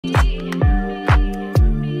Sea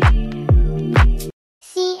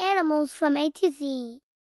animals from A to Z.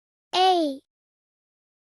 A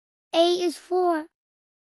is for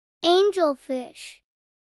angelfish.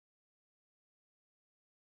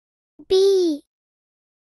 B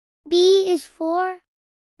is for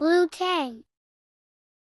blue tang.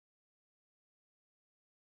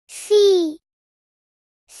 C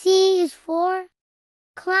is for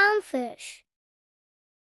clownfish.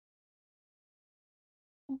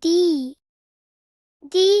 D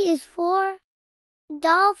is for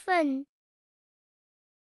dolphin.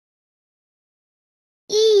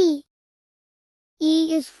 E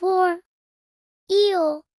is for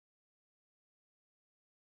eel.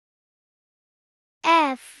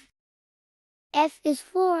 F is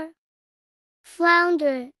for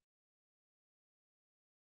flounder.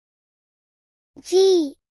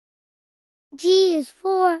 G is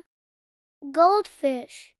for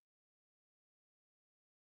goldfish.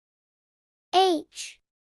 H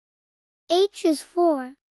is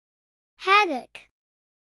for haddock.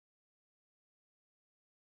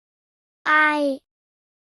 I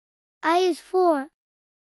is for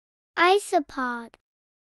isopod.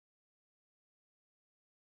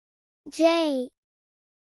 J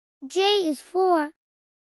is for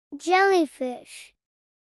jellyfish.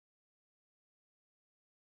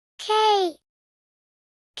 K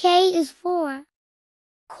is for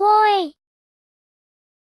koi.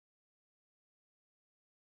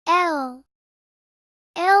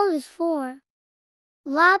 L is for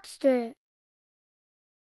lobster.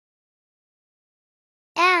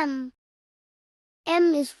 M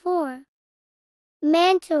is for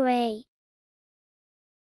manta ray.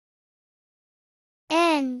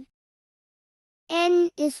 N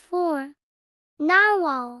is for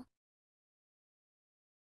narwhal.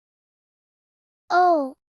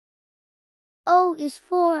 O is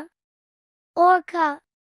for orca.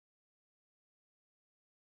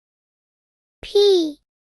 P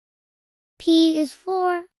is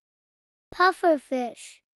for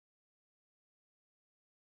pufferfish.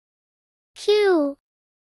 Q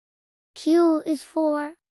is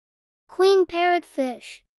for queen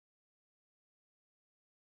parrotfish.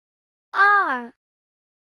 R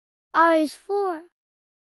is for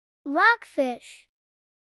rockfish.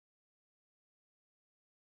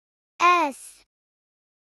 S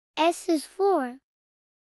is for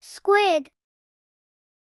squid.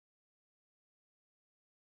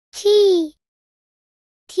 T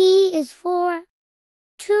is for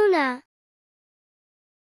tuna.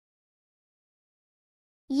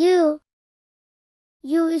 U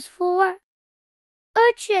is for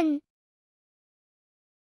urchin.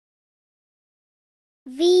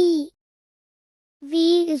 V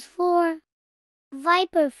is for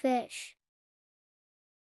viperfish.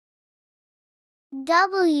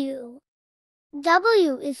 W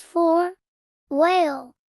is for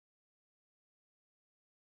whale.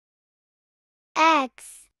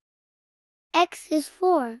 X is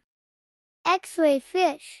for X-ray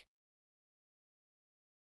fish.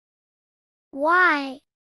 Y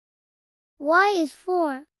is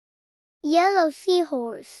for yellow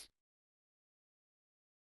seahorse.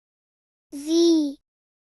 Z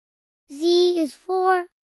is for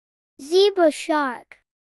zebra shark.